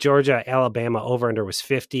 Georgia, Alabama over-under was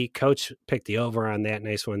 50. Coach picked the over on that.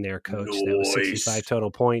 Nice one there, Coach. Nice. That was 65 total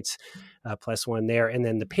points, +1 there. And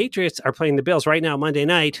then the Patriots are playing the Bills right now, Monday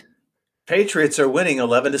night. Patriots are winning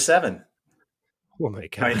 11-7. Oh, my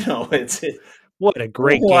God. I know. What a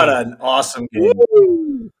great game. What an awesome game.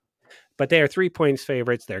 Woo! But they are 3 points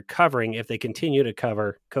favorites. They're covering. If they continue to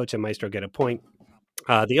cover, Coach and Maestro get a point.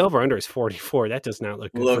 The over-under is 44. That does not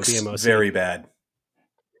look good for BMOC. Very bad.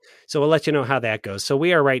 So we'll let you know how that goes. So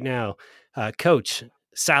we are right now, Coach,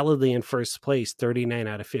 solidly in first place, 39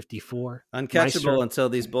 out of 54. Uncatchable Maestro, until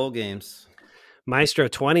these bowl games. Maestro,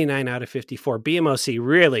 29 out of 54. BMOC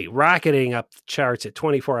really rocketing up the charts at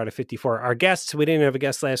 24 out of 54. Our guests, we didn't have a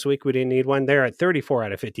guest last week. We didn't need one. They're at 34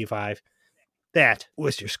 out of 55. That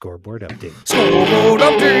was your scoreboard update. Scoreboard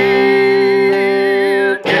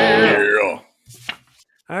Update. Yeah.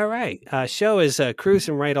 All right. Show is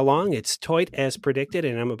cruising right along. It's toit as predicted,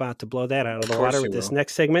 and I'm about to blow that out of the water with this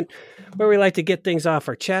next segment where we like to get things off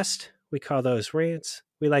our chest. We call those rants.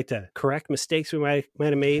 We like to correct mistakes we might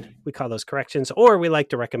have made. We call those corrections, or we like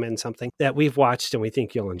to recommend something that we've watched and we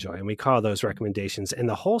think you'll enjoy, and we call those recommendations. And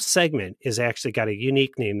the whole segment is actually got a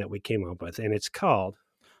unique name that we came up with, and it's called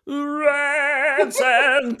Rants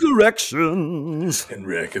and Corrections and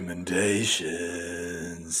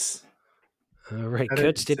Recommendations. All right,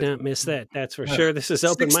 Coach did not miss that. That's for sure. This is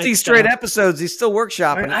open mic 60 straight episodes. He's still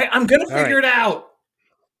workshopping. I'm going to figure it out.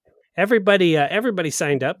 Everybody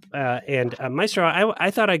signed up, and Maestro, I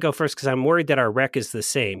thought I'd go first because I'm worried that our rec is the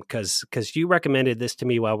same because you recommended this to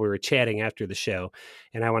me while we were chatting after the show,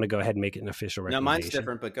 and I want to go ahead and make it an official recommendation. No, mine's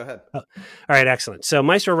different, but go ahead. Oh, all right, excellent. So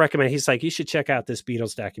Maestro recommended, he's like, you should check out this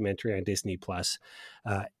Beatles documentary on Disney+.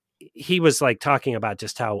 He was like talking about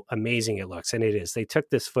just how amazing it looks, and it is. They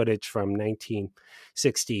took this footage from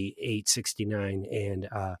 1968, 69, and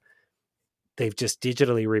they've just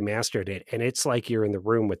digitally remastered it, and it's like you're in the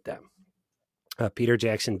room with them. Peter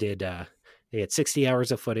Jackson did, they had 60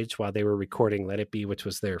 hours of footage while they were recording Let It Be, which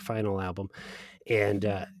was their final album.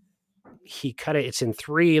 And he cut it. It's in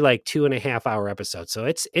 3 like 2.5 hour episodes. So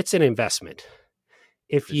it's an investment.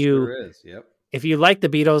 If you like the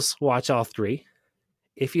Beatles, watch all 3.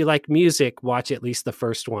 If you like music, watch at least the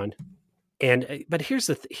first one. But here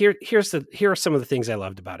are some of the things I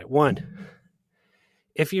loved about it. One,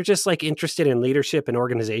 if you're just like interested in leadership and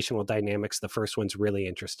organizational dynamics, the first one's really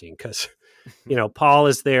interesting because, Paul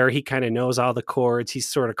is there. He kind of knows all the chords. He's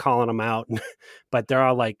sort of calling them out, but they're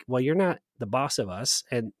all like, well, you're not the boss of us.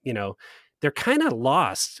 And, they're kind of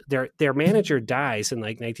lost. Their manager dies in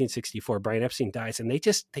like 1964. Brian Epstein dies, and they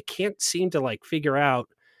can't seem to like figure out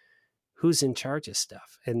who's in charge of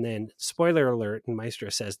stuff. And then, spoiler alert, and Maestro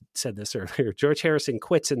said this earlier, George Harrison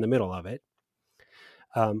quits in the middle of it.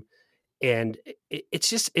 And it's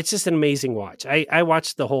just an amazing watch. I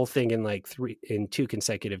watched the whole thing in 2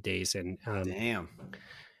 consecutive days. And damn.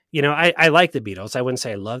 I like the Beatles. I wouldn't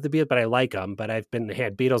say I love the Beatles, but I like them. But I've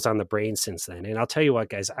had Beatles on the brain since then. And I'll tell you what,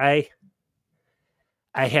 guys, I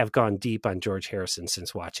have gone deep on George Harrison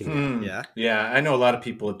since watching it. Yeah. Yeah. I know a lot of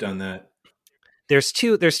people have done that. There's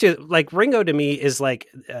two, like Ringo to me is like,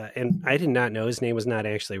 and I did not know his name was not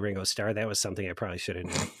actually Ringo Starr. That was something I probably should have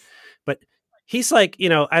known, but he's like,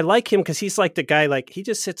 I like him because he's like the guy, like he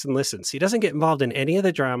just sits and listens. He doesn't get involved in any of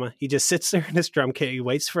the drama. He just sits there in his drum kit. He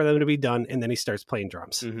waits for them to be done. And then he starts playing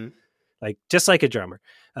drums. Mm-hmm. Like, just like a drummer.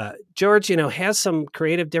 George, has some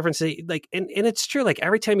creative differences. Like, and it's true. Like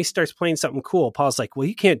every time he starts playing something cool, Paul's like, well,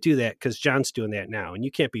 you can't do that because John's doing that now. And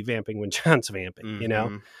you can't be vamping when John's vamping,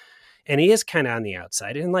 mm-hmm. And he is kind of on the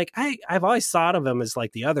outside. And like, I've always thought of him as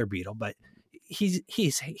like the other Beatle, but he's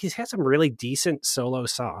had some really decent solo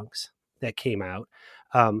songs that came out.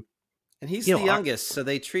 And he's the youngest. So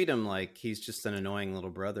they treat him like he's just an annoying little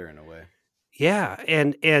brother in a way. Yeah.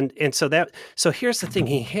 And so here's the thing.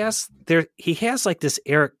 He has like this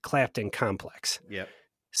Eric Clapton complex. Yep.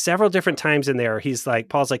 Several different times in there. He's like,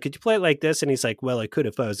 Paul's like, could you play it like this? And he's like, well, I could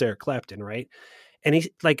if I was Eric Clapton. Right. And he's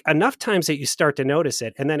like, enough times that you start to notice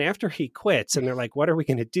it. And then after he quits and they're like, what are we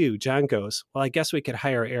going to do? John goes, well, I guess we could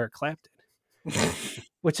hire Eric Clapton,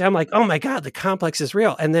 which I'm like, oh my God, the complex is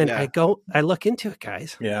real. And then I look into it,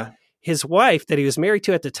 guys. Yeah. His wife that he was married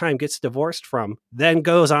to at the time gets divorced from, then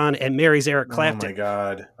goes on and marries Eric Clapton. Oh my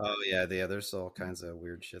God. Oh yeah. There's all kinds of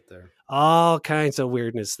weird shit there. All kinds of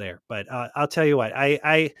weirdness there. But I'll tell you what,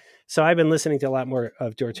 so I've been listening to a lot more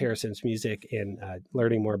of George Harrison's music and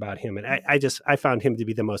learning more about him. And I found him to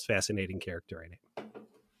be the most fascinating character in it.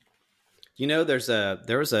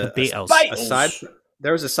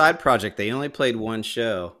 There was a side project. They only played one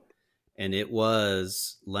show, and it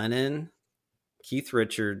was Lennon, Keith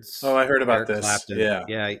Richards. Oh, I heard about Eric this. Clapton. Yeah.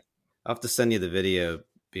 Yeah. I'll have to send you the video,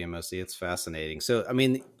 BMOC. It's fascinating. So, I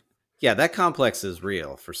mean, yeah, that complex is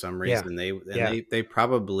real for some reason. Yeah. They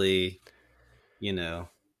probably,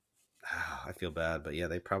 I feel bad, but yeah,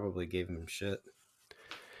 they probably gave him shit.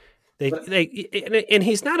 And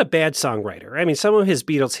he's not a bad songwriter. I mean, some of his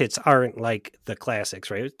Beatles hits aren't like the classics,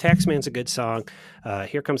 right? Taxman's a good song.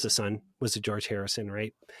 Here Comes the Sun was a George Harrison,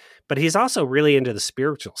 right? But he's also really into the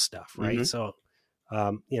spiritual stuff, right? Mm-hmm. So,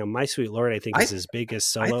 My Sweet Lord, I think is his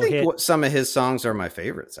biggest solo hit. Some of his songs are my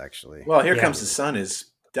favorites, actually. Well, Here Comes the Sun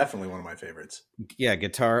is definitely one of my favorites. Yeah,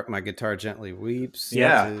 My Guitar Gently Weeps.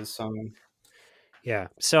 Yeah. His song. Yeah.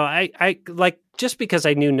 So I like, just because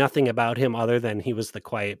I knew nothing about him other than he was the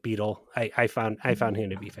quiet Beatle, I found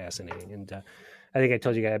him to be fascinating. And I think I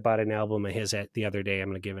told you guys I bought an album of his the other day. I'm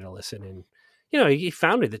going to give it a listen. And, he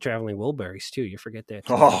founded the Traveling Wilburys too. You forget that.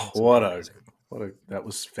 Oh, that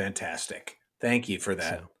was fantastic. Thank you for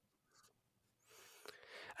that.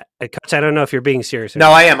 Coach, I don't know if you're being serious.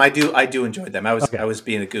 No, I am. I do enjoy them. I was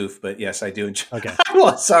being a goof, but yes, I do enjoy. Okay.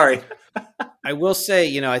 Well, sorry. I will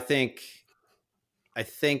say, I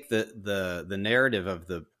think that the narrative of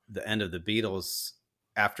the end of the Beatles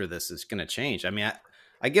after this is going to change. I mean,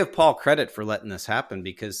 I give Paul credit for letting this happen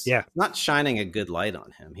because not shining a good light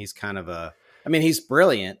on him. He's kind of he's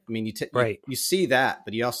brilliant. I mean, you see that,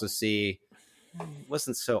 but you also see he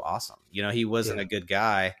wasn't so awesome. He wasn't a good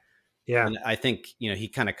guy. Yeah. And I think, he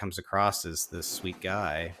kind of comes across as this sweet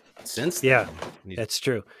guy since then. Yeah, that's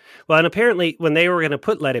true. Well, and apparently when they were going to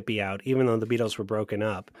put Let It Be out, even though the Beatles were broken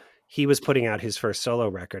up, he was putting out his first solo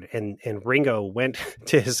record, and Ringo went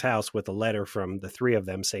to his house with a letter from the three of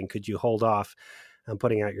them saying, could you hold off on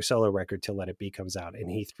putting out your solo record till Let It Be comes out? And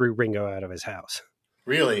he threw Ringo out of his house.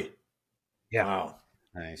 Really? Yeah. Wow.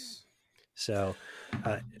 Nice. So,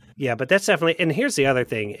 but that's definitely, and here's the other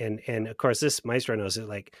thing. And of course this Maestro knows it.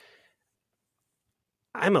 Like,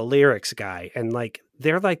 I'm a lyrics guy, and like,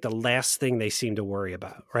 they're like the last thing they seem to worry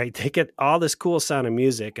about, right? They get all this cool sound of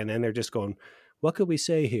music, and then they're just going, what could we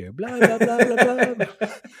say here? Blah, blah, blah, blah, blah.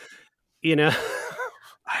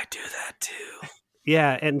 I do that too.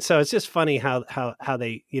 Yeah, and so it's just funny how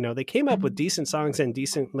they, they came up with decent songs and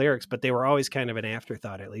decent lyrics, but they were always kind of an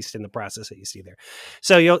afterthought, at least in the process that you see there.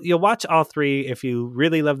 So you'll watch all three if you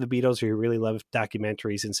really love the Beatles or you really love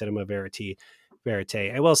documentaries and cinema verite.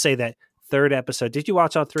 I will say that third episode. Did you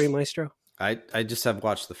watch all three, Maestro? I just have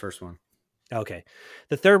watched the first one. Okay,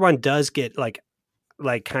 the third one does get like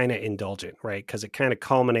kind of indulgent, right? Because it kind of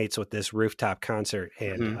culminates with this rooftop concert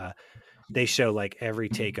and. They show like every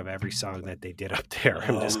take of every song that they did up there.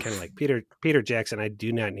 I'm just kind of like Peter Jackson. I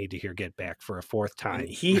do not need to hear "Get Back" for a fourth time.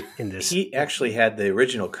 In this, he actually had the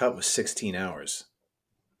original cut was 16 hours.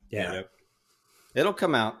 Yeah, it'll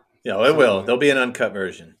come out. Yeah, it will. There'll be an uncut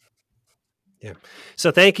version. Yeah.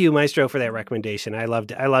 So thank you, Maestro, for that recommendation. I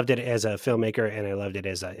loved it as a filmmaker, and I loved it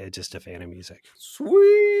as just a fan of music.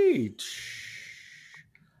 Sweet.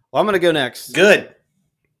 Well, I'm going to go next. Good.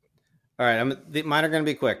 All right, mine are going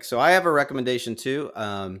to be quick. So I have a recommendation too.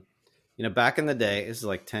 Back in the day, this is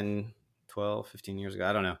like 10, 12, 15 years ago.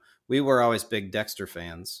 I don't know. We were always big Dexter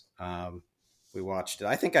fans. We watched it.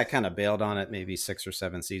 I think I kind of bailed on it maybe 6 or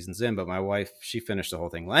 7 seasons in, but my wife, she finished the whole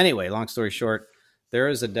thing. Well, anyway, long story short, there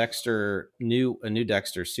is a new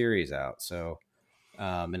Dexter series out. So,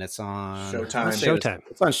 and it's on Showtime.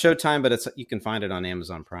 It's on Showtime, but you can find it on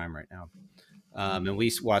Amazon Prime right now. And we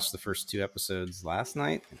watched the first 2 episodes last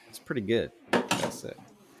night. It's pretty good. That's it.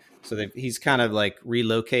 So he's kind of like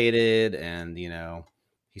relocated and,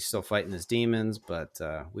 he's still fighting his demons, but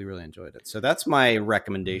we really enjoyed it. So that's my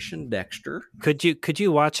recommendation, Dexter. Could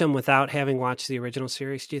you watch him without having watched the original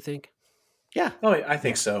series, do you think? Yeah. Oh, I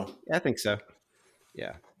think so. I think so.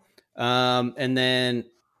 Yeah. And then,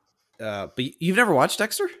 but you've never watched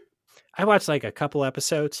Dexter? I watched like a couple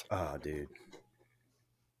episodes. Oh, dude.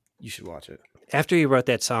 You should watch it. After you wrote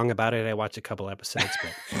that song about it, I watched a couple episodes.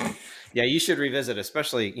 But yeah, you should revisit,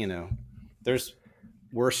 especially, there's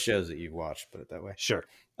worse shows that you've watched, put it that way. Sure.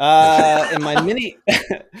 And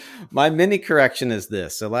my mini correction is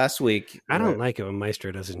this. So last week, I don't like it when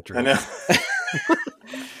Maestro doesn't drink. I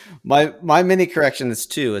know. my mini correction is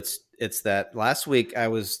 2. It's that last week I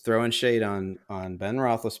was throwing shade on Ben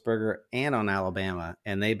Roethlisberger and on Alabama,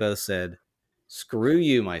 and they both said, "Screw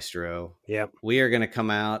you, Maestro. Yep. We are going to come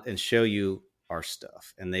out and show you our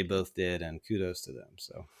stuff." And they both did, and kudos to them.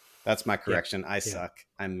 So that's my correction. I suck.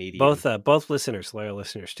 I'm medium. Both listeners, loyal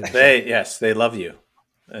listeners to the show. They love you.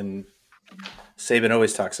 And Saban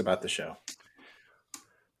always talks about the show.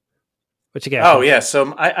 What you got? Oh, yeah.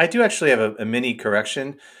 So I do actually have a mini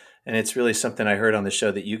correction, and it's really something I heard on the show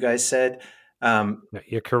that you guys said.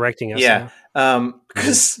 You're correcting us. Yeah. Go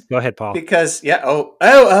ahead, Paul. Because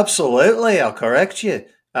absolutely, I'll correct you.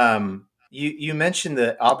 You mentioned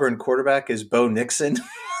the Auburn quarterback is Bo Nixon.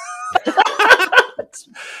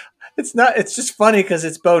 It's not. It's just funny because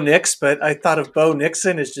it's Bo Nix, but I thought of Bo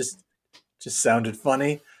Nixon as just sounded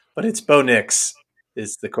funny. But it's Bo Nix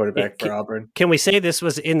is the quarterback for Auburn. Can we say this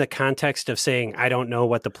was in the context of saying I don't know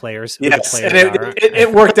what the players? Yes, the players and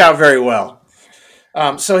it worked out very well.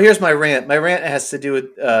 So here's my rant. My rant has to do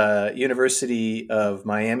with University of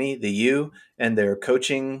Miami, the U, and their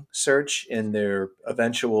coaching search and their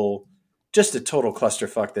eventual, just a total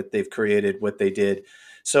clusterfuck that they've created, what they did.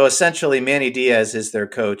 So essentially, Manny Diaz is their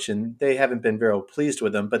coach, and they haven't been very pleased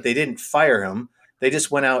with him, but they didn't fire him. They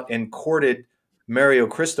just went out and courted Mario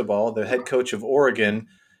Cristobal, the head coach of Oregon,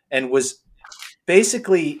 and was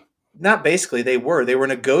basically – not basically, they were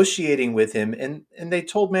negotiating with him, and they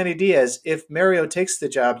told Manny Diaz, if Mario takes the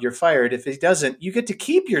job, you're fired. If he doesn't, you get to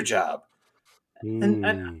keep your job.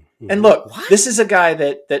 And look, this is a guy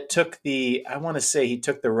that took I want to say he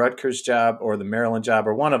took the Rutgers job or the Maryland job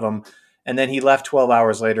or one of them, and then he left 12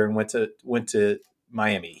 hours later and went to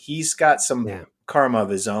Miami. He's got some karma of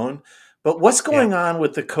his own. But what's going on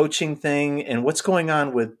with the coaching thing and what's going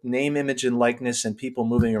on with name, image, and likeness and people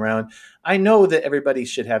moving around? I know that everybody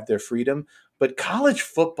should have their freedom, but college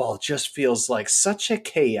football just feels like such a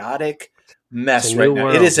chaotic mess right now.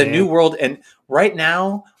 It is a new world. And right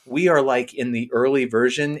now we are like in the early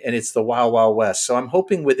version and it's the Wild Wild West. So I'm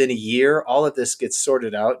hoping within a year, all of this gets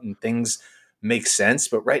sorted out and things make sense.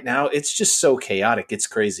 But right now it's just so chaotic. It's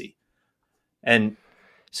crazy. And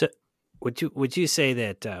so would you say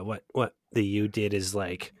that what the U did is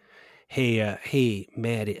like, hey,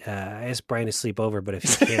 Matt, I asked Brian to sleep over, but if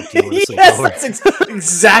you can't, do you want to sleep over? That's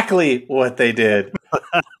exactly what they did.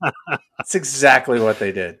 That's exactly what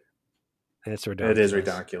they did. That's ridiculous. It is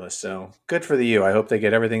ridiculous. So good for the U. I hope they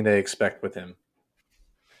get everything they expect with him.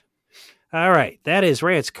 All right. That is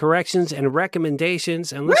rants, corrections, and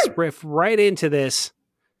recommendations. And let's riff right into this,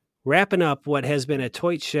 wrapping up what has been a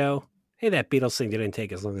toit show. Hey, that Beatles thing didn't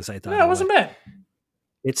take as long as I thought. Yeah, it wasn't bad.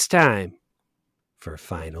 It's time for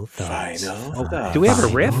final thoughts. Thoughts. Do we have a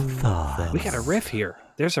riff? We got a riff here.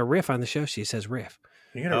 There's a riff on the show. She says riff.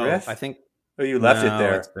 You got a riff? I think. Oh, you left it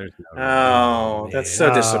there. That's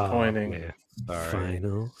so disappointing. Man.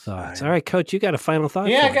 Final thoughts. All right, Coach, you got a final thought?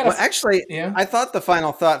 Yeah, I got I thought the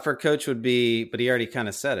final thought for Coach would be, but he already kind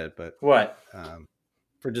of said it. But what?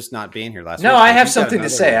 For just not being here last week. No, I have something to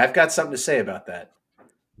say. I've got something to say about that.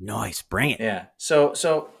 Nice, bring it. Yeah.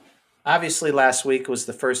 So obviously last week was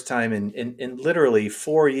the first time in literally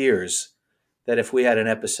 4 years that if we had an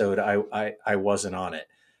episode, I wasn't on it.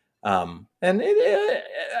 And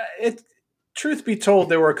it truth be told,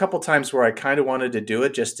 there were a couple times where I kind of wanted to do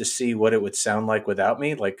it just to see what it would sound like without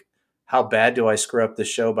me. Like, how bad do I screw up the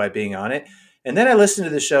show by being on it? And then I listened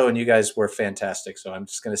to the show and you guys were fantastic. So I'm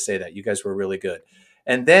just going to say that you guys were really good.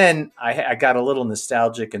 And then I got a little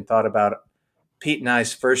nostalgic and thought about Pete and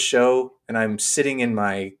I's first show. And I'm sitting in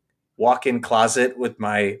my walk-in closet with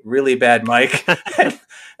my really bad mic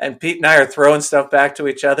and Pete and I are throwing stuff back to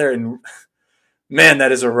each other. And man,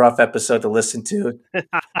 that is a rough episode to listen to.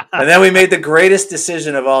 And then we made the greatest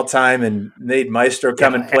decision of all time and made Maestro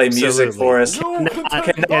come and play music for us.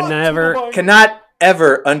 Cannot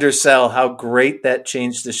ever undersell how great that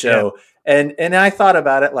changed the show. Yeah. And I thought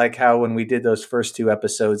about it like how when we did those first 2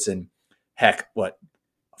 episodes and heck,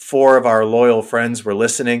 4 of our loyal friends were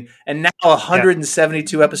listening. And now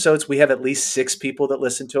 172 episodes, we have at least 6 people that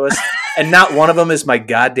listen to us. And not one of them is my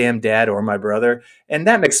goddamn dad or my brother. And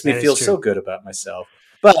that makes me feel so good about myself.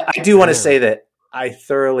 But I do want to say that I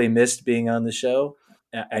thoroughly missed being on the show.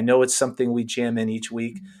 I know it's something we jam in each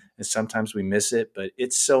week and sometimes we miss it, but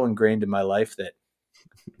it's so ingrained in my life that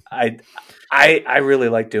I really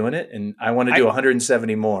like doing it. And I want to do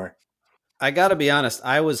 170 more. I got to be honest.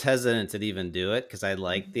 I was hesitant to even do it because I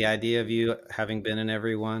liked the idea of you having been in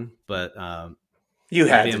every one, but you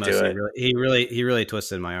had to do it. He really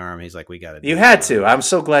twisted my arm. He's like, "We got to." You had to. I'm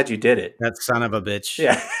so glad you did it. That son of a bitch.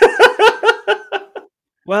 Yeah.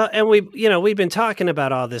 Well, and we've been talking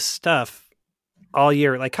about all this stuff all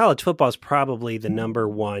year. Like college football is probably the number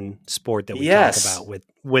one sport that we talk about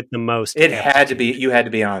with the most. It had to be. You had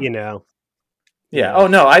to be on. Yeah. Oh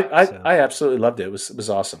no, I absolutely loved it. It was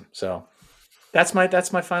awesome. So that's my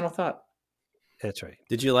final thought. That's right.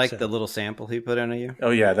 Did you like the little sample he put in of you? Oh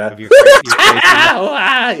yeah, that.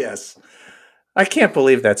 Yes. I can't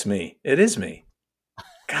believe that's me. It is me.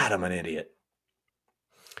 God, I'm an idiot.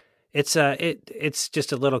 It's it's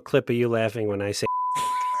just a little clip of you laughing when I say.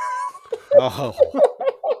 Oh.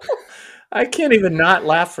 I can't even not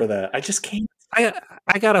laugh for that. I just can't. I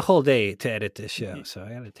got a whole day to edit this show, so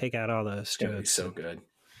I got to take out all those jokes. So good.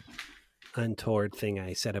 Untoward thing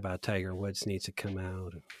I said about Tiger Woods needs to come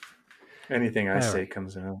out. Anything I say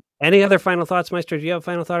comes out. Any other final thoughts, Maestro? Do you have a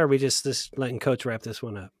final thought, or are we just letting Coach wrap this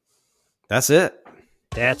one up? That's it.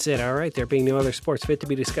 That's it. All right. There being no other sports fit to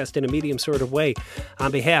be discussed in a medium sort of way,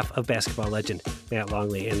 on behalf of basketball legend Matt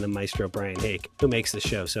Longley and the Maestro Brian Hake, who makes the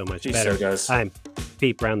show so much better. Guys. I'm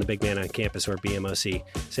Pete Brown, the big man on campus, or BMOC,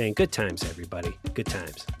 saying good times, everybody. Good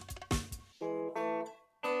times.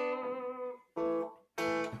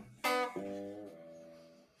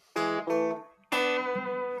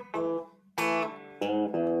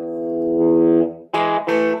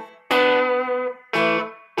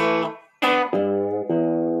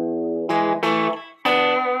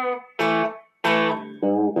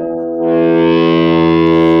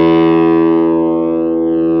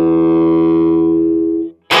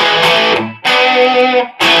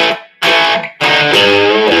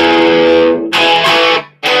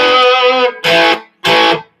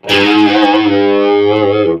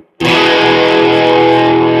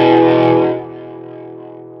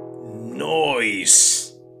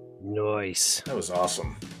 That was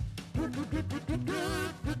awesome.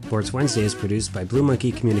 Sports Wednesday is produced by Blue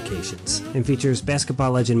Monkey Communications and features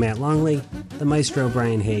basketball legend Matt Longley, the Maestro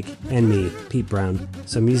Brian Hake, and me, Pete Brown.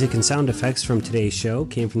 Some music and sound effects from today's show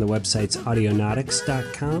came from the websites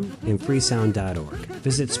audionautics.com and freesound.org.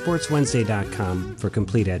 Visit sportswednesday.com for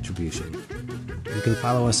complete attribution. You can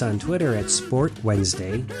follow us on Twitter at Sport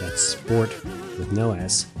Wednesday, that's sport with no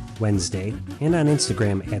S, Wednesday, and on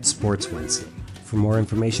Instagram at Sports Wednesday. For more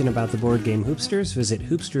information about the board game Hoopsters, visit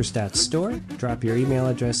hoopsters.store, drop your email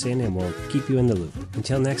address in, and we'll keep you in the loop.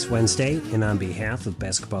 Until next Wednesday, and on behalf of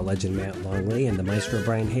basketball legend Matt Longley and the Maestro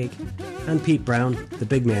Brian Hake, I'm Pete Brown, the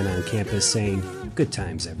big man on campus, saying, good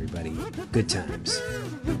times, everybody. Good times.